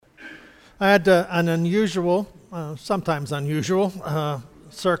I had an unusual, sometimes unusual,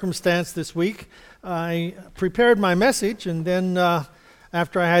 circumstance this week. I prepared my message, and then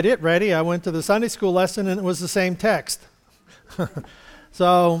after I had it ready, I went to the Sunday school lesson, and it was the same text.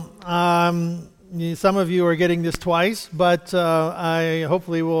 So some of you are getting this twice, but I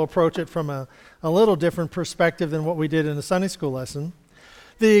hopefully will approach it from a little different perspective than what we did in the Sunday school lesson.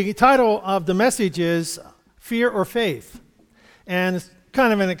 The title of the message is Fear or Faith, and it's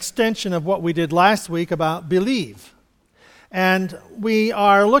kind of an extension of what we did last week about believe. And we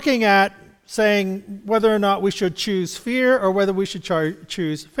are looking at saying whether or not we should choose fear or whether we should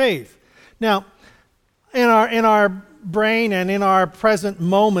choose faith. Now, in our brain and in our present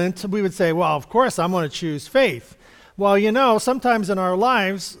moment, we would say, well, of course I'm going to choose faith. Well, you know, sometimes in our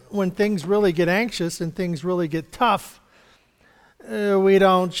lives, when things really get anxious and things really get tough, we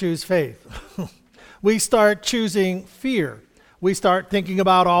don't choose faith. We start choosing fear. We start thinking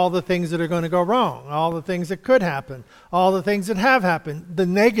about all the things that are going to go wrong, all the things that could happen, all the things that have happened, the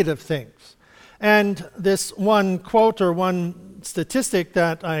negative things. And this one quote or one statistic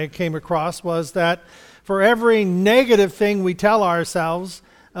that I came across was that for every negative thing we tell ourselves,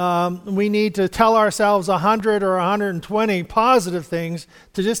 we need to tell ourselves 100 or 120 positive things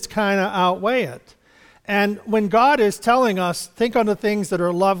to just kind of outweigh it. And when God is telling us, think on the things that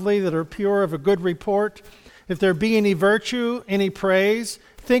are lovely, that are pure, of a good report, if there be any virtue, any praise,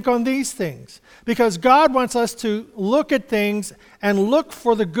 think on these things. Because God wants us to look at things and look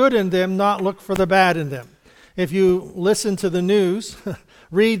for the good in them, not look for the bad in them. If you listen to the news,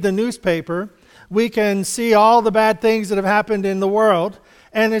 read the newspaper, we can see all the bad things that have happened in the world,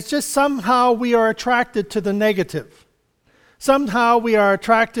 and it's just somehow we are attracted to the negative. Somehow we are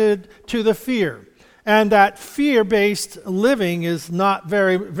attracted to the fear. And that fear-based living is not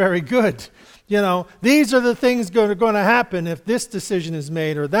very, very good. You know, these are the things that are going to happen if this decision is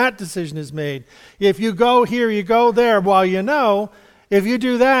made or that decision is made. If you go here, you go there. Well, you know, if you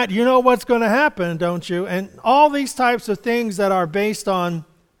do that, you know what's going to happen, don't you? And all these types of things that are based on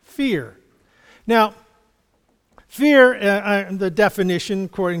fear. Now, fear, the definition,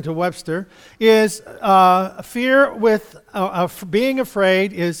 according to Webster, is fear with being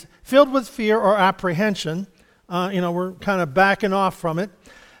afraid is filled with fear or apprehension. We're kind of backing off from it.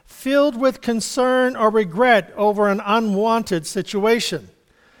 Filled with concern or regret over an unwanted situation.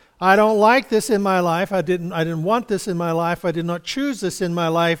 I don't like this in my life. I didn't want this in my life. I did not choose this in my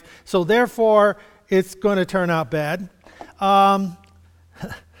life. So therefore, it's going to turn out bad.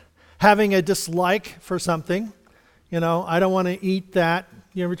 Having a dislike for something. You know, I don't want to eat that.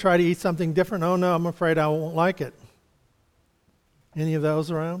 You ever try to eat something different? Oh no, I'm afraid I won't like it. Any of those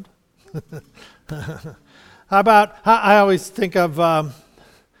around? How about, I always think of,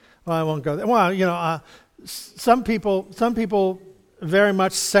 well, I won't go there. Well, you know, some people very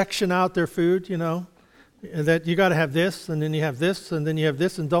much section out their food, you know, that you got to have this, and then you have this, and then you have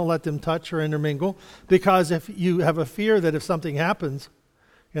this, and don't let them touch or intermingle, because if you have a fear that if something happens,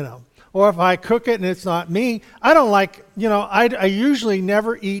 you know, or if I cook it and it's not me, I don't like, you know, I usually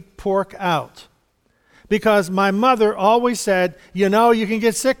never eat pork out, because my mother always said, you know, you can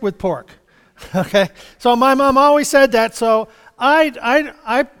get sick with pork. Okay, so my mom always said that, so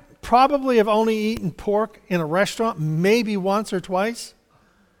I probably have only eaten pork in a restaurant maybe once or twice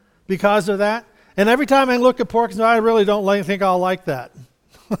because of that. And every time I look at pork, I really don't think I'll like that.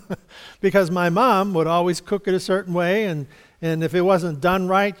 Because my mom would always cook it a certain way, and if it wasn't done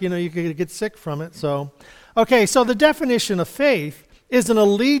right, you know, you could get sick from it. So the definition of faith is an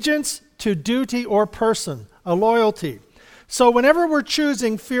allegiance to duty or person, a loyalty. So whenever we're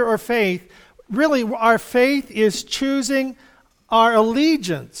choosing fear or faith, really our faith is choosing our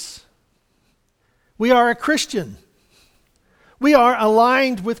allegiance. We are a Christian. We are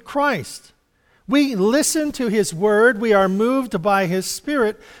aligned with Christ. We listen to His Word. We are moved by His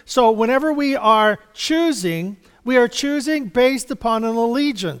Spirit. So whenever we are choosing based upon an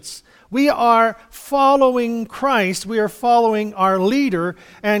allegiance. We are following Christ. We are following our leader.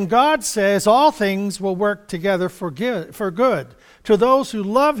 And God says all things will work together for good to those who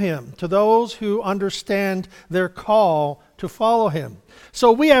love Him, to those who understand their call to follow Him.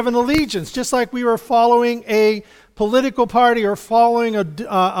 So we have an allegiance, just like we were following a political party or following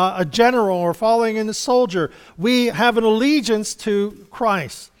a general or following a soldier. We have an allegiance to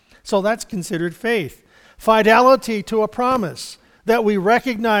Christ. So that's considered faith. Fidelity to a promise, that we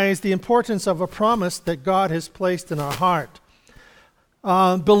recognize the importance of a promise that God has placed in our heart.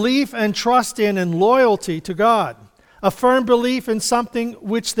 Belief and trust in and loyalty to God. A firm belief in something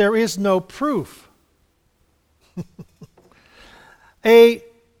which there is no proof. An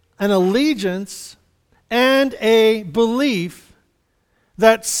allegiance and a belief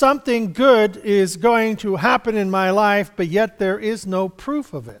that something good is going to happen in my life, but yet there is no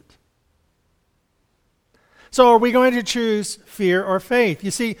proof of it. So are we going to choose fear or faith? You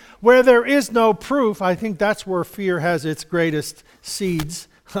see, where there is no proof, I think that's where fear has its greatest seeds,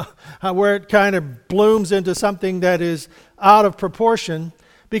 where it kind of blooms into something that is out of proportion,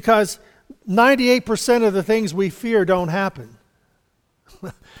 because 98% of the things we fear don't happen.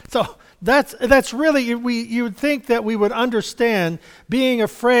 So that's really, you would think that we would understand being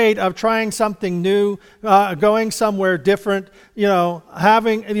afraid of trying something new, going somewhere different,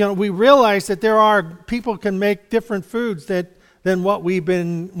 we realize that there are people can make different foods than what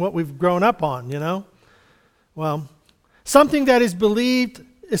we've grown up on, Well, something that is believed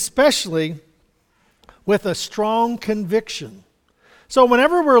especially with a strong conviction. So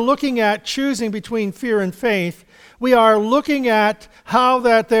whenever we're looking at choosing between fear and faith, we are looking at how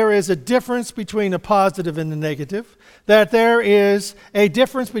that there is a difference between a positive and a negative, that there is a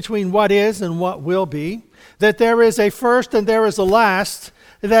difference between what is and what will be, that there is a first and there is a last,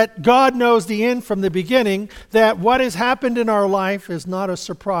 that God knows the end from the beginning, that what has happened in our life is not a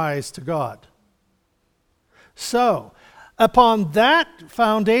surprise to God. So, upon that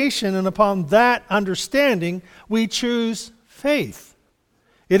foundation and upon that understanding, we choose faith.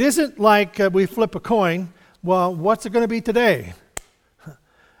 It isn't like we flip a coin. Well, what's it going to be today?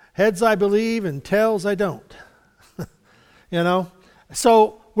 Heads I believe and tails I don't.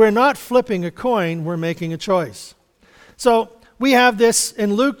 So we're not flipping a coin, we're making a choice. So we have this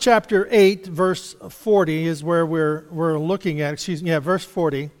in Luke chapter 8, verse 40 is where we're looking at, verse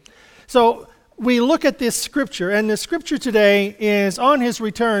 40. So we look at this scripture, and the scripture today is, on his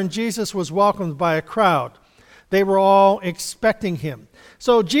return, Jesus was welcomed by a crowd. They were all expecting him.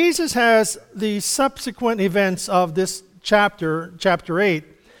 So Jesus has the subsequent events of this chapter 8,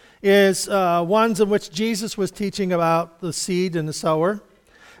 is ones in which Jesus was teaching about the seed and the sower,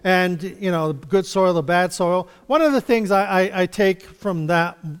 and the good soil, the bad soil. One of the things I take from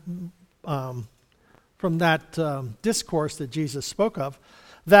that discourse that Jesus spoke of,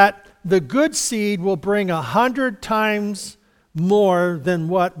 that the good seed will bring 100 times more than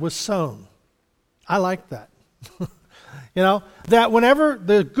what was sown. I like that. That whenever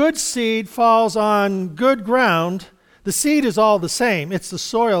the good seed falls on good ground, the seed is all the same. It's the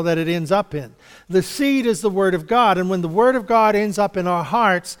soil that it ends up in. The seed is the Word of God, and when the Word of God ends up in our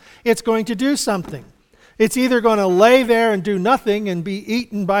hearts, it's going to do something. It's either going to lay there and do nothing and be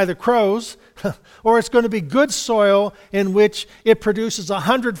eaten by the crows, or it's going to be good soil in which it produces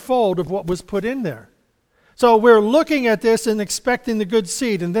 100-fold of what was put in there. So we're looking at this and expecting the good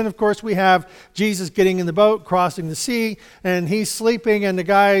seed. And then, of course, we have Jesus getting in the boat, crossing the sea, and he's sleeping, and the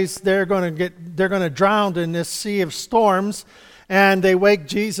guys, they're going to drown in this sea of storms. And they wake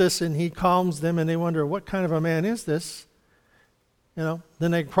Jesus, and he calms them, and they wonder, what kind of a man is this? Then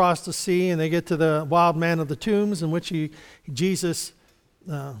they cross the sea, and they get to the wild man of the tombs, in which Jesus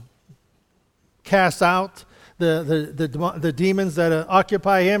casts out the demons that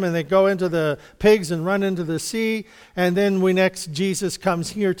occupy him, and they go into the pigs and run into the sea. And then Jesus comes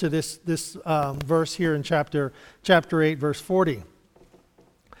here to this verse here in chapter 8, verse 40.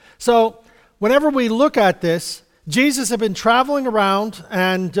 So whenever we look at this, Jesus had been traveling around,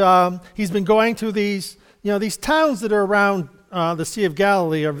 and he's been going through these towns that are around the Sea of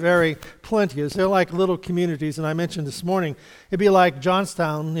Galilee are very plenteous. They're like little communities, and I mentioned this morning, it'd be like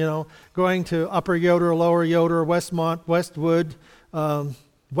Johnstown, going to Upper Yoder, Lower Yoder, Westmont, Westwood,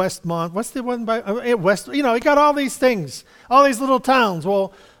 Westmont. What's the one by West? You got all these things, all these little towns.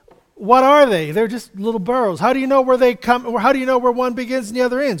 Well, what are they? They're just little boroughs. How do you know where they come? Or how do you know where one begins and the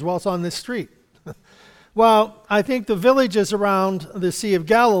other ends? Well, it's on this street. Well, I think the villages around the Sea of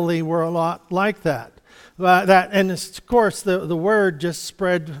Galilee were a lot like that. And of course, the word just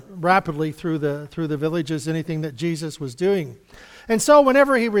spread rapidly through the villages, anything that Jesus was doing. And so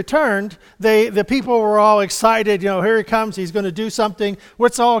whenever he returned, the people were all excited. Here he comes, he's going to do something.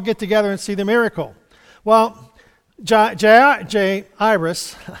 Let's all get together and see the miracle. Well,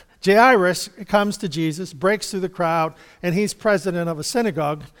 Jairus comes to Jesus, breaks through the crowd, and he's president of a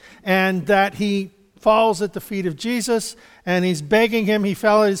synagogue, and that he falls at the feet of Jesus, and he's begging him. He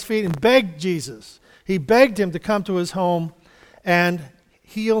fell at his feet and begged Jesus. He begged him to come to his home and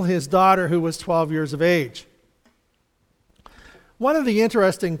heal his daughter, who was 12 years of age. One of the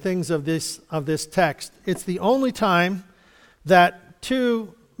interesting things of this text, it's the only time that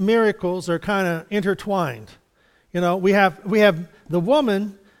two miracles are kind of intertwined. We have the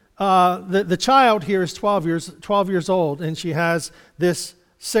woman, the child here is 12 years old, and she has this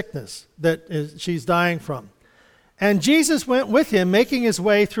sickness that she's dying from. And Jesus went with him, making his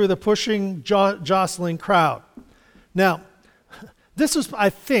way through the pushing, jostling crowd. Now, I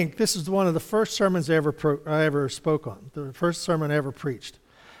think this is one of the first sermons I ever spoke on, the first sermon I ever preached.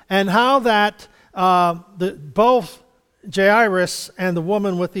 And how that both Jairus and the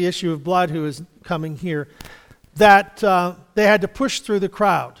woman with the issue of blood who is coming here, that they had to push through the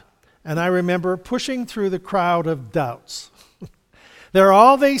crowd. And I remember pushing through the crowd of doubts. There are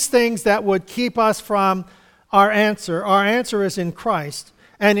all these things that would keep us from our answer. Our answer is in Christ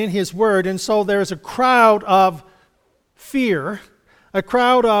and in His Word. And so there's a crowd of fear, a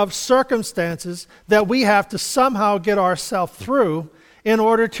crowd of circumstances that we have to somehow get ourselves through in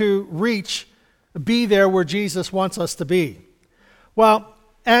order to be there where Jesus wants us to be. Well,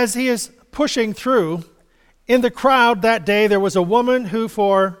 as he is pushing through, in the crowd that day there was a woman who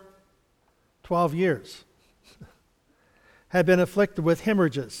for 12 years had been afflicted with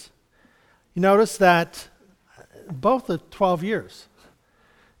hemorrhages. You notice that both the 12 years.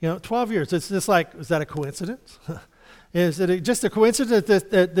 12 years. It's just like, is that a coincidence? Is it just a coincidence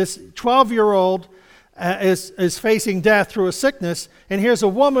that this 12-year-old is facing death through a sickness, and here's a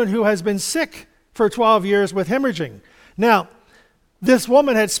woman who has been sick for 12 years with hemorrhaging? Now, this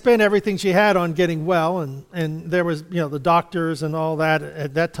woman had spent everything she had on getting well, and there was, the doctors and all that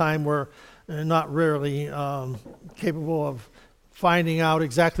at that time were not really capable of finding out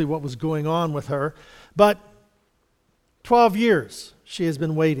exactly what was going on with her. But 12 years she has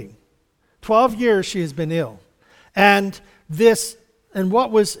been waiting. 12 years she has been ill. And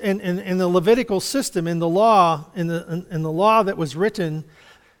what was in the Levitical system, in the law that was written,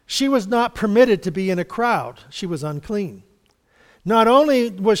 she was not permitted to be in a crowd. She was unclean. Not only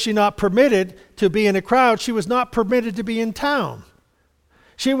was she not permitted to be in a crowd, she was not permitted to be in town.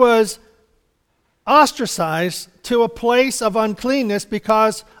 She was ostracized to a place of uncleanness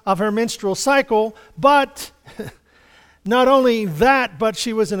because of her menstrual cycle, but not only that, but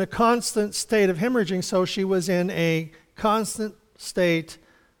she was in a constant state of hemorrhaging, so she was in a constant state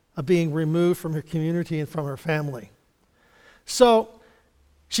of being removed from her community and from her family. So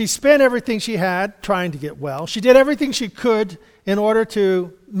she spent everything she had trying to get well. She did everything she could in order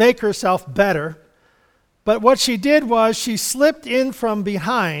to make herself better. But what she did was she slipped in from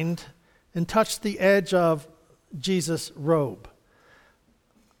behind and touched the edge of Jesus' robe.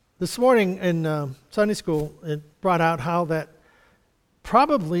 This morning in Sunday school, it brought out how that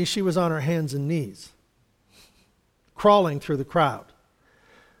probably she was on her hands and knees, crawling through the crowd.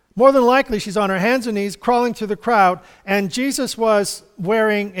 More than likely, she's on her hands and knees, crawling through the crowd, and Jesus was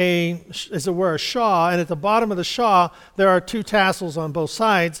wearing a shawl, and at the bottom of the shawl, there are two tassels on both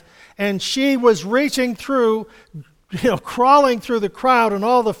sides, and she was reaching through, crawling through the crowd, and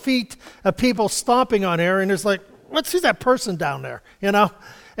all the feet of people stomping on her, and it's like, let's see that person down there,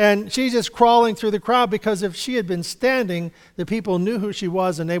 And she's just crawling through the crowd, because if she had been standing, the people knew who she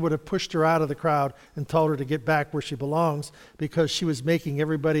was and they would have pushed her out of the crowd and told her to get back where she belongs, because she was making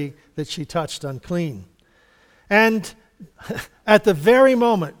everybody that she touched unclean. And at the very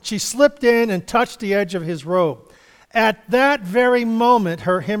moment, she slipped in and touched the edge of his robe. At that very moment,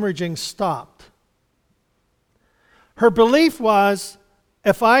 her hemorrhaging stopped. Her belief was,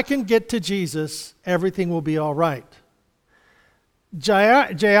 if I can get to Jesus, everything will be all right.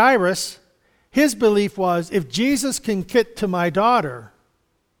 Jairus, his belief was, if Jesus can get to my daughter,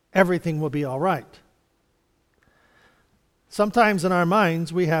 everything will be all right. Sometimes in our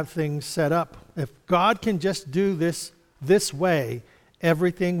minds, we have things set up. If God can just do this way,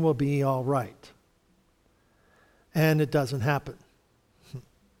 everything will be all right. And it doesn't happen.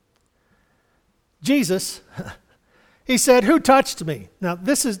 Jesus, he said, "Who touched me?" Now,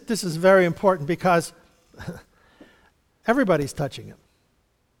 this is very important, because everybody's touching him.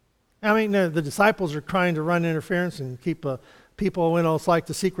 I mean, the disciples are trying to run interference and keep people, it's like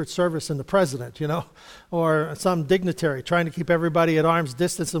the Secret Service and the president, or some dignitary trying to keep everybody at arm's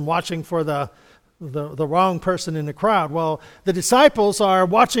distance and watching for the wrong person in the crowd. Well, the disciples are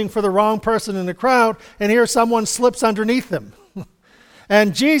watching for the wrong person in the crowd, and here someone slips underneath them.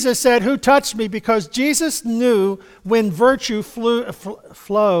 And Jesus said, "Who touched me?" Because Jesus knew when virtue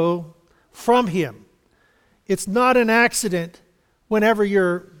flow from him. It's not an accident whenever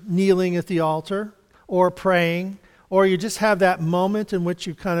you're kneeling at the altar or praying, or you just have that moment in which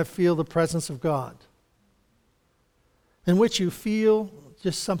you kind of feel the presence of God, in which you feel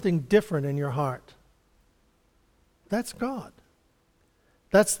just something different in your heart. That's God.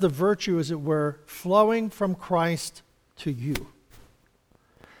 That's the virtue, as it were, flowing from Christ to you.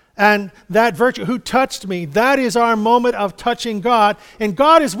 And that virtue, "Who touched me?" that is our moment of touching God. And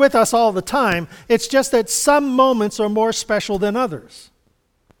God is with us all the time. It's just that some moments are more special than others.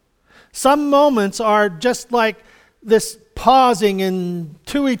 Some moments are just like this pausing in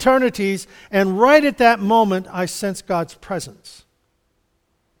two eternities, and right at that moment, I sense God's presence.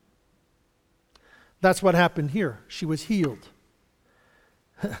 That's what happened here. She was healed.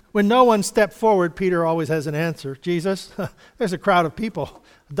 When no one stepped forward, Peter always has an answer. Jesus, there's a crowd of people.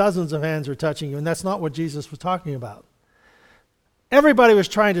 Dozens of hands are touching you, and that's not what Jesus was talking about. Everybody was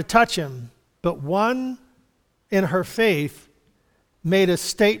trying to touch him, but one in her faith made a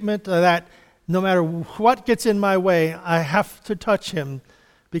statement that no matter what gets in my way, I have to touch him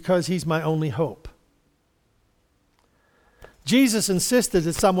because he's my only hope. Jesus insisted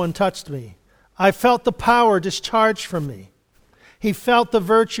that someone touched me. I felt the power discharged from me. He felt the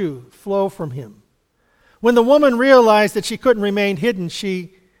virtue flow from him. When the woman realized that she couldn't remain hidden,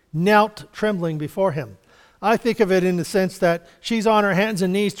 she knelt trembling before him. I think of it in the sense that she's on her hands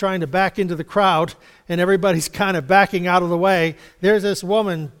and knees trying to back into the crowd, and everybody's kind of backing out of the way. There's this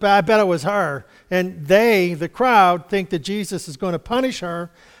woman, I bet it was her, and they, the crowd, think that Jesus is going to punish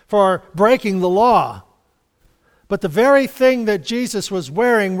her for breaking the law. But the very thing that Jesus was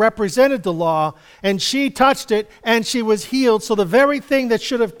wearing represented the law, and she touched it, and she was healed. So the very thing that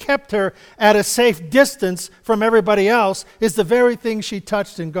should have kept her at a safe distance from everybody else is the very thing she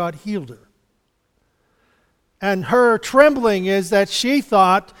touched, and God healed her. And her trembling is that she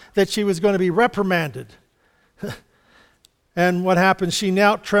thought that she was going to be reprimanded. And what happened? She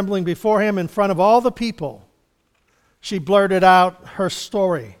knelt trembling before him in front of all the people. She blurted out her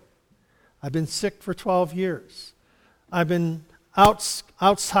story. I've been sick for 12 years. I've been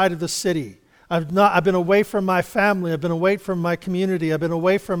outside of the city. I've been away from my family. I've been away from my community. I've been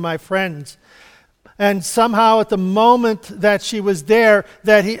away from my friends. And somehow at the moment that she was there,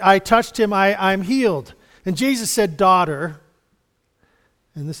 I touched him, I'm healed. And Jesus said, daughter,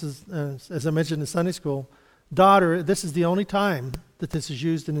 and this is, as I mentioned in Sunday school, daughter, this is the only time that this is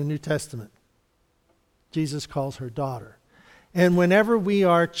used in the New Testament. Jesus calls her daughter. And whenever we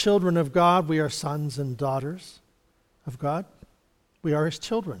are children of God, we are sons and daughters of God. We are his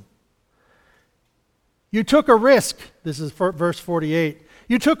children. You took a risk. This is verse 48.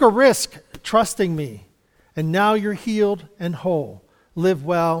 You took a risk trusting me, and now you're healed and whole. Live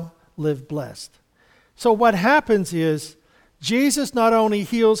well, live blessed. So what happens is Jesus not only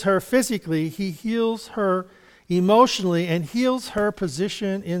heals her physically, he heals her emotionally and heals her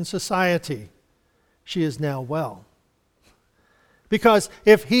position in society. She is now well. Because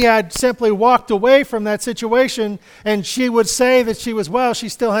if he had simply walked away from that situation and she would say that she was well, she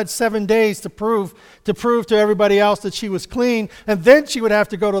still had 7 days to prove to everybody else that she was clean. And then she would have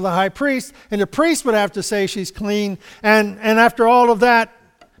to go to the high priest, and the priest would have to say she's clean. And after all of that,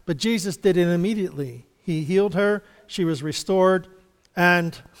 but Jesus did it immediately. He healed her, she was restored,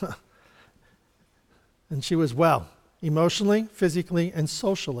 and she was well, emotionally, physically, and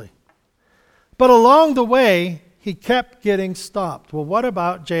socially. But along the way, he kept getting stopped. Well, what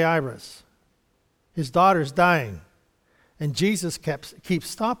about Jairus? His daughter's dying, and Jesus keeps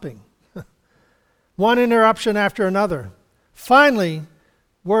stopping. One interruption after another. Finally,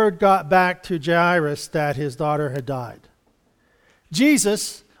 word got back to Jairus that his daughter had died.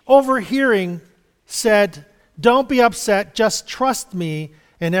 Jesus, overhearing, said, don't be upset, just trust me,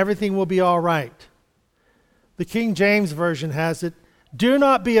 and everything will be all right. The King James Version has it, do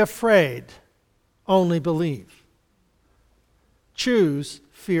not be afraid, only believe. Choose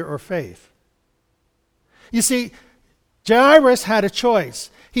fear or faith. You see, Jairus had a choice.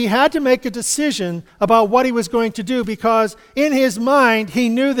 He had to make a decision about what he was going to do because in his mind, he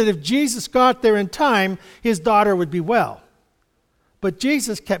knew that if Jesus got there in time, his daughter would be well. But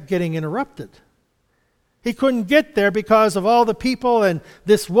Jesus kept getting interrupted. He couldn't get there because of all the people and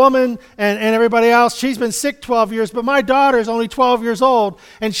this woman and everybody else. She's been sick 12 years, but my daughter is only 12 years old,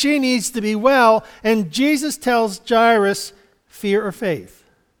 and she needs to be well. And Jesus tells Jairus, fear or faith.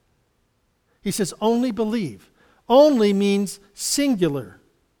 He says, only believe. Only means singular.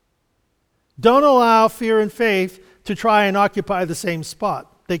 Don't allow fear and faith to try and occupy the same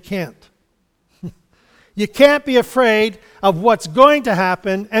spot. They can't. You can't be afraid of what's going to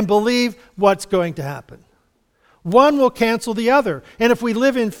happen and believe what's going to happen. One will cancel the other. And if we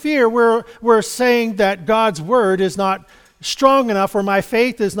live in fear, we're saying that God's word is not strong enough or my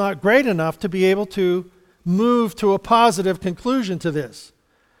faith is not great enough to be able to move to a positive conclusion to this.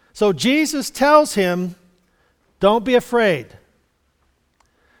 So Jesus tells him, don't be afraid.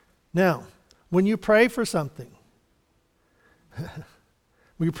 Now, when you pray for something,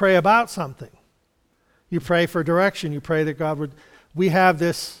 when you pray about something, you pray for direction, you pray that God would, we have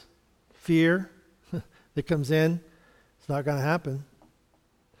this fear that comes in, it's not going to happen.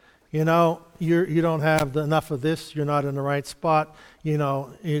 You know, you don't have enough of this, you're not in the right spot, you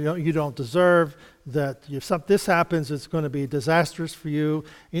don't deserve that. If this happens, it's going to be disastrous for you.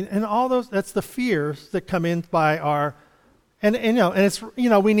 And all those, that's the fears that come in by our And it's,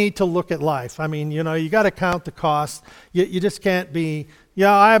 we need to look at life. I mean, you got to count the cost. You just can't be,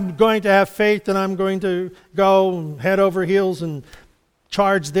 I'm going to have faith and I'm going to go head over heels and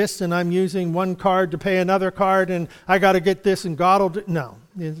charge this, and I'm using one card to pay another card, and I got to get this, and God will do. No,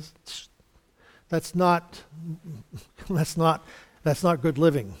 that's not good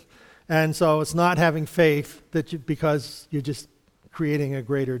living. And so it's not having faith because you're just creating a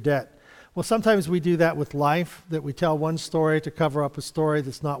greater debt. Well, sometimes we do that with life, that we tell one story to cover up a story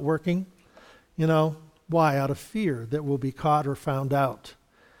that's not working. Why? Out of fear that we'll be caught or found out.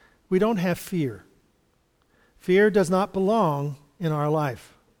 We don't have fear. Fear does not belong in our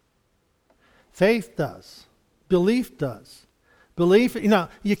life. Faith does. Belief does. Belief,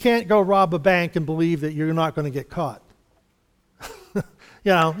 you can't go rob a bank and believe that you're not going to get caught.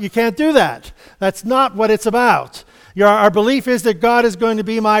 You can't do that. That's not what it's about. Our belief is that God is going to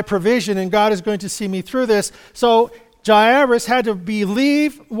be my provision and God is going to see me through this. So Jairus had to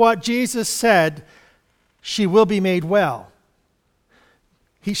believe what Jesus said. She will be made well.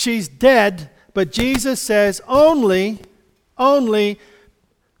 She's dead, but Jesus says only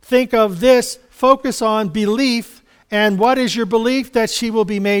think of this, focus on belief. And what is your belief? That she will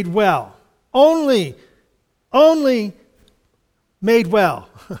be made well. Only made well.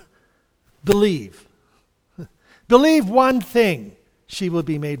 Believe. Believe one thing, she will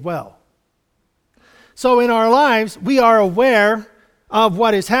be made well. So in our lives, we are aware of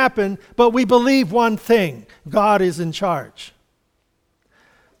what has happened, but we believe one thing, God is in charge.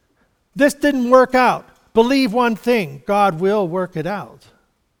 This didn't work out. Believe one thing, God will work it out.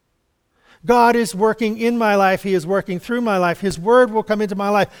 God is working in my life. He is working through my life. His word will come into my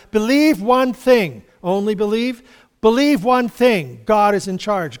life. Believe one thing. Only believe. Believe one thing. God is in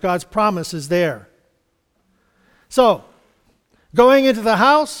charge. God's promise is there. So, going into the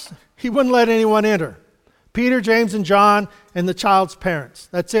house, he wouldn't let anyone enter. Peter, James, and John, and the child's parents.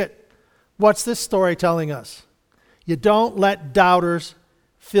 That's it. What's this story telling us? You don't let doubters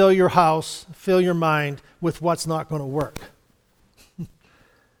fill your house, fill your mind with what's not going to work.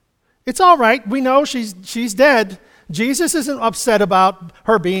 It's all right. We know she's dead. Jesus isn't upset about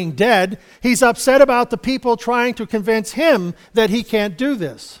her being dead. He's upset about the people trying to convince him that he can't do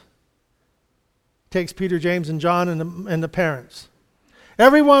this. Takes Peter, James, and John and the parents.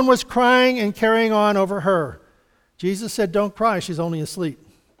 Everyone was crying and carrying on over her. Jesus said, don't cry, she's only asleep.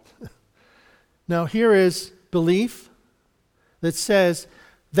 Now here is belief that says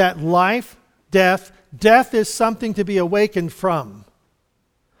that life, death is something to be awakened from.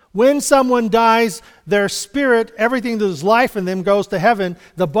 When someone dies, their spirit, everything that is life in them goes to heaven.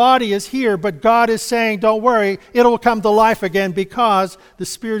 The body is here, but God is saying, don't worry, it'll come to life again because the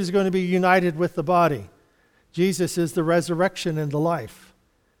spirit is going to be united with the body. Jesus is the resurrection and the life.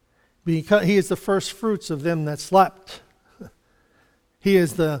 Because he is the first fruits of them that slept. He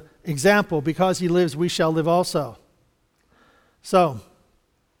is the example. Because he lives, we shall live also. So,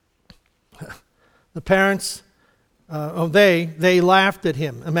 the parents, they laughed at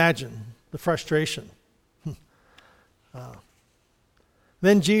him. Imagine the frustration.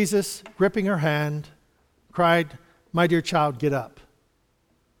 Then Jesus, gripping her hand, cried, my dear child, get up.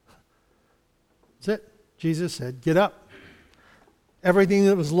 That's it. Jesus said, get up. Everything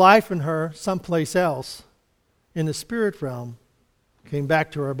that was life in her, someplace else, in the spirit realm, came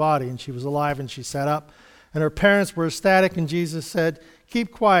back to her body, and she was alive, and she sat up. And her parents were ecstatic, and Jesus said,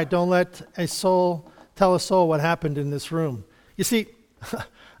 keep quiet. Don't let a soul tell a soul what happened in this room. You see, I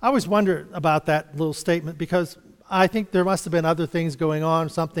always wonder about that little statement because I think there must have been other things going on,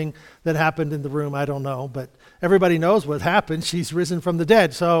 something that happened in the room. I don't know, but everybody knows what happened. She's risen from the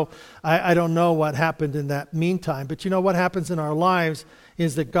dead, so I don't know what happened in that meantime. But you know what happens in our lives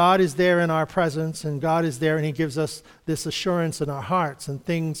is that God is there in our presence, and God is there, and he gives us this assurance in our hearts, and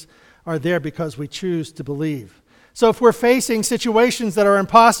things are there because we choose to believe. So if we're facing situations that are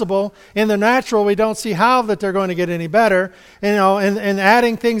impossible, in the natural we don't see how that they're going to get any better, and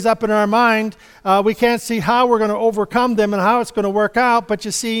adding things up in our mind, we can't see how we're going to overcome them and how it's going to work out. But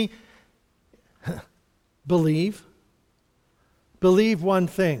you see, believe one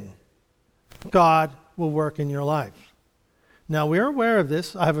thing, God will work in your life. Now we're aware of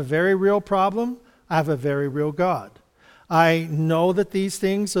this. I have a very real problem. I have a very real God. I know that these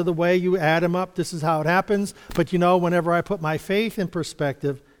things are the way you add them up. This is how it happens. But whenever I put my faith in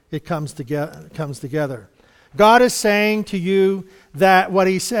perspective, it comes together. God is saying to you that what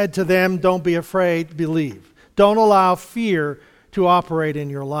he said to them, don't be afraid, believe. Don't allow fear to operate in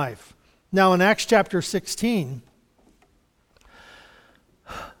your life. Now in Acts chapter 16,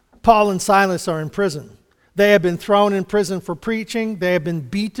 Paul and Silas are in prison. They have been thrown in prison for preaching. They have been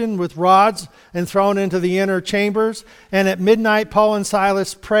beaten with rods and thrown into the inner chambers. And at midnight, Paul and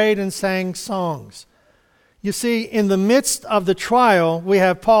Silas prayed and sang songs. You see, in the midst of the trial, we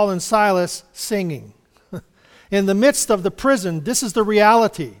have Paul and Silas singing. In the midst of the prison, this is the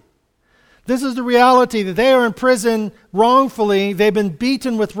reality. This is the reality that they are in prison wrongfully. They've been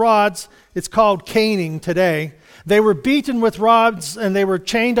beaten with rods. It's called caning today. They were beaten with rods and they were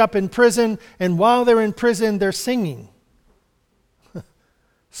chained up in prison. And while they're in prison, they're singing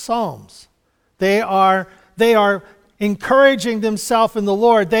psalms. They are encouraging themselves in the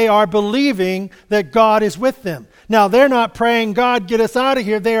Lord. They are believing that God is with them. Now, they're not praying, God, get us out of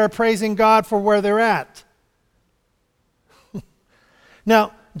here. They are praising God for where they're at.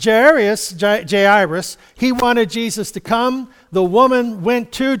 Now, Jairus, he wanted Jesus to come. The woman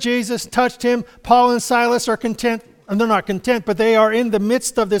went to Jesus, touched him. Paul and Silas are content, and they're not content, but they are in the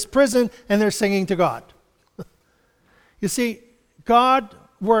midst of this prison, and they're singing to God. You see, God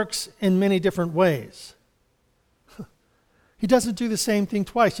works in many different ways. He doesn't do the same thing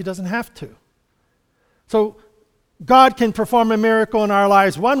twice. He doesn't have to. So God can perform a miracle in our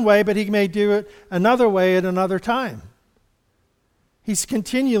lives one way, but he may do it another way at another time. He's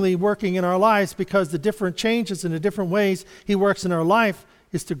continually working in our lives because the different changes and the different ways he works in our life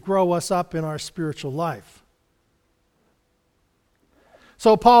is to grow us up in our spiritual life.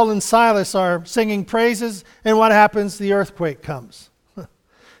 So Paul and Silas are singing praises, and what happens? The earthquake comes.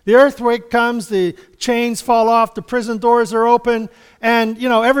 The earthquake comes, the chains fall off, the prison doors are open, and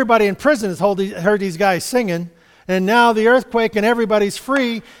everybody in prison has heard these guys singing, and now the earthquake and everybody's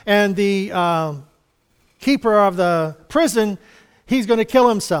free, and the keeper of the prison, he's going to kill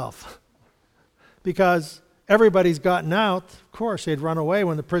himself because everybody's gotten out. Of course, they'd run away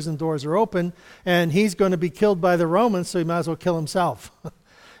when the prison doors are open, and he's going to be killed by the Romans, so he might as well kill himself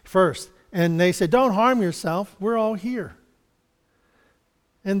first. And they said, don't harm yourself. We're all here.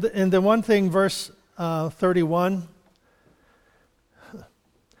 And the one thing, verse 31,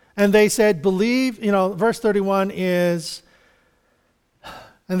 and they said, believe, verse 31 is,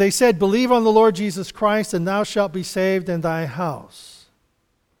 and they said, believe on the Lord Jesus Christ, and thou shalt be saved in thy house.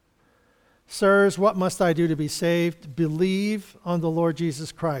 Sirs, what must I do to be saved? Believe on the Lord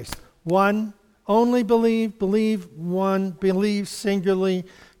Jesus Christ. One, only believe singularly,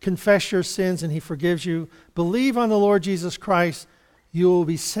 confess your sins, and he forgives you. Believe on the Lord Jesus Christ, you will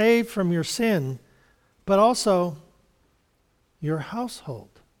be saved from your sin, but also your household.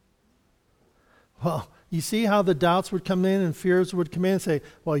 Well, you see how the doubts would come in and fears would come in and say,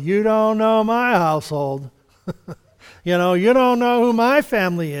 well, you don't know my household. You don't know who my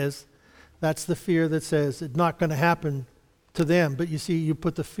family is. That's the fear that says it's not going to happen to them. But you see, you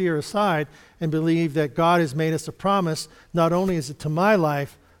put the fear aside and believe that God has made us a promise. Not only is it to my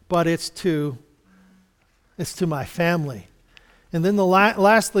life, but it's to my family. And then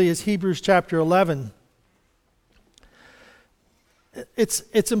lastly is Hebrews chapter 11.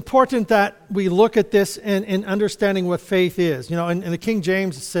 It's important that we look at this in understanding what faith is. In the King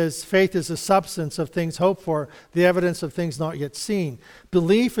James it says faith is the substance of things hoped for, the evidence of things not yet seen.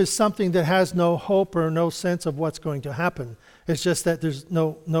 Belief is something that has no hope or no sense of what's going to happen. It's just that there's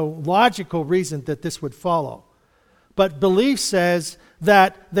no logical reason that this would follow. But belief says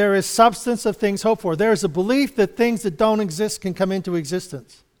that there is substance of things hoped for. There is a belief that things that don't exist can come into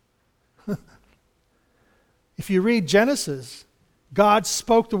existence. If you read Genesis, God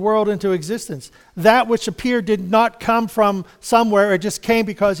spoke the world into existence. That which appeared did not come from somewhere. It just came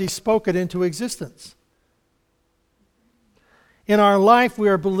because he spoke it into existence. In our life, we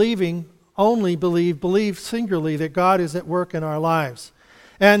are believe singularly that God is at work in our lives.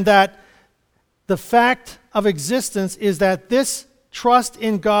 And that the fact of existence is that this trust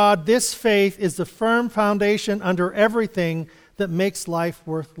in God, this faith, is the firm foundation under everything that makes life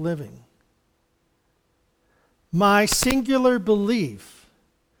worth living. My singular belief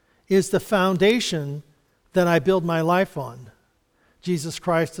is the foundation that I build my life on. Jesus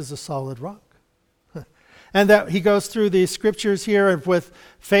Christ is a solid rock. And that he goes through the scriptures here with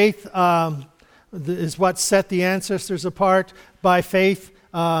faith is what set the ancestors apart. By faith,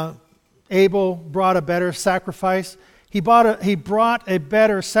 Abel brought a better sacrifice. He brought a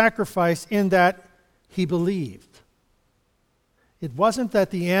better sacrifice in that he believed. It wasn't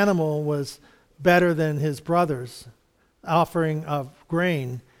that the animal was better than his brother's offering of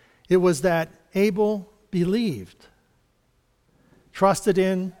grain. It was that Abel believed, trusted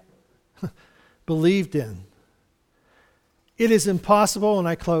in, believed in. It is impossible, and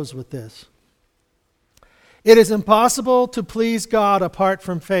I close with this. It is impossible to please God apart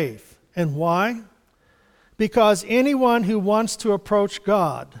from faith. And why? Because anyone who wants to approach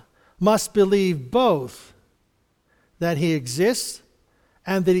God must believe both that he exists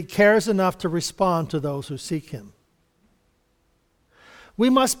and that he cares enough to respond to those who seek him.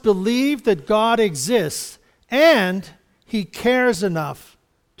 We must believe that God exists and he cares enough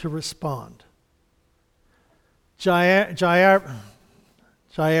to respond. Jairus, I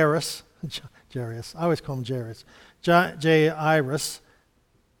always call him Jairus. Jairus,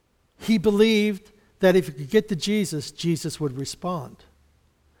 he believed that if he could get to Jesus, Jesus would respond.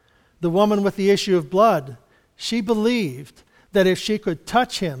 The woman with the issue of blood, she believed that if she could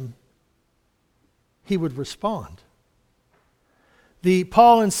touch him, he would respond. The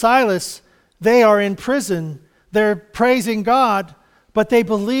Paul and Silas, they are in prison. They're praising God, but they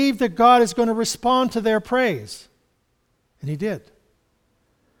believe that God is going to respond to their praise. And he did.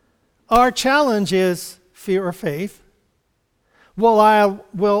 Our challenge is fear or faith. Will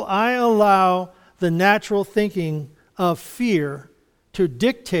I allow the natural thinking of fear to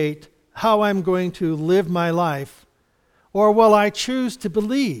dictate how I'm going to live my life? Or will I choose to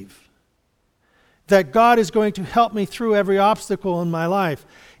believe that God is going to help me through every obstacle in my life?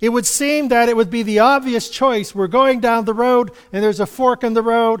 It would seem that it would be the obvious choice. We're going down the road and there's a fork in the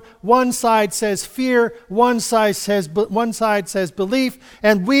road. One side says fear, one side says belief,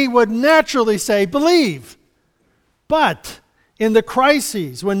 and we would naturally say believe. But in the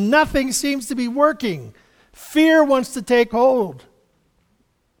crises, when nothing seems to be working, fear wants to take hold.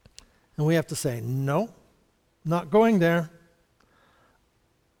 And we have to say, no, not going there.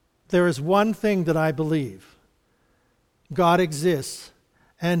 There is one thing that I believe. God exists,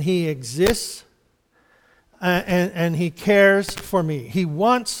 and he exists, and he cares for me. He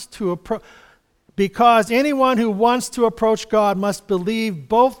wants to approach, because anyone who wants to approach God must believe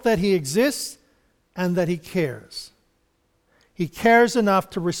both that he exists and that he cares. He cares enough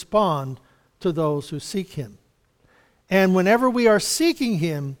to respond to those who seek him. And whenever we are seeking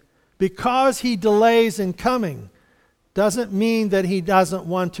him, because he delays in coming, doesn't mean that he doesn't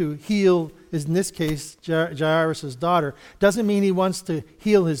want to heal, in this case, Jairus' daughter. Doesn't mean he wants to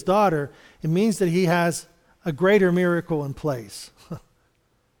heal his daughter. It means that he has a greater miracle in place.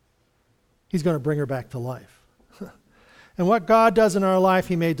 He's going to bring her back to life. And what God does in our life,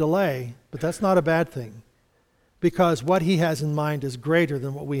 he may delay, but that's not a bad thing, because what he has in mind is greater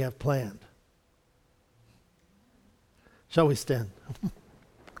than what we have planned. Shall we stand?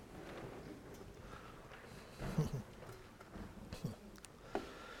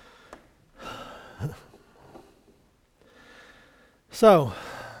 So,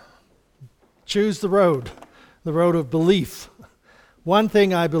 choose the road of belief. One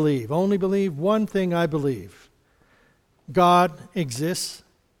thing I believe, only believe one thing I believe. God exists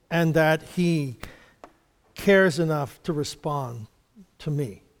and that he cares enough to respond to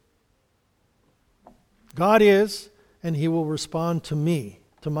me. God is, and he will respond to me,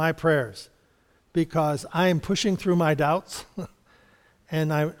 to my prayers, because I am pushing through my doubts,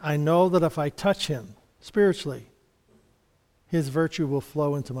 and I know that if I touch him spiritually, his virtue will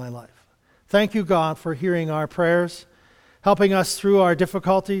flow into my life. Thank you, God, for hearing our prayers, helping us through our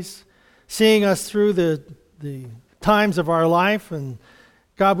difficulties, seeing us through the times of our life. And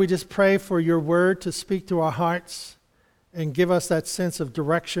God, we just pray for your word to speak to our hearts and give us that sense of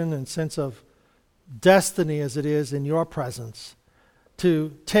direction and sense of destiny as it is in your presence,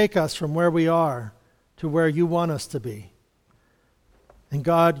 to take us from where we are to where you want us to be. And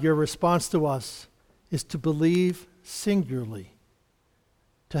God, your response to us is to believe singularly,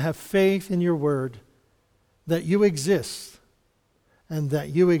 to have faith in your word that you exist and that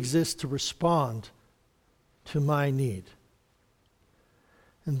you exist to respond to my need.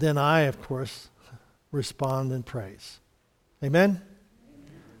 And then I, of course, respond in praise. Amen?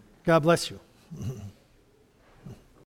 God bless you.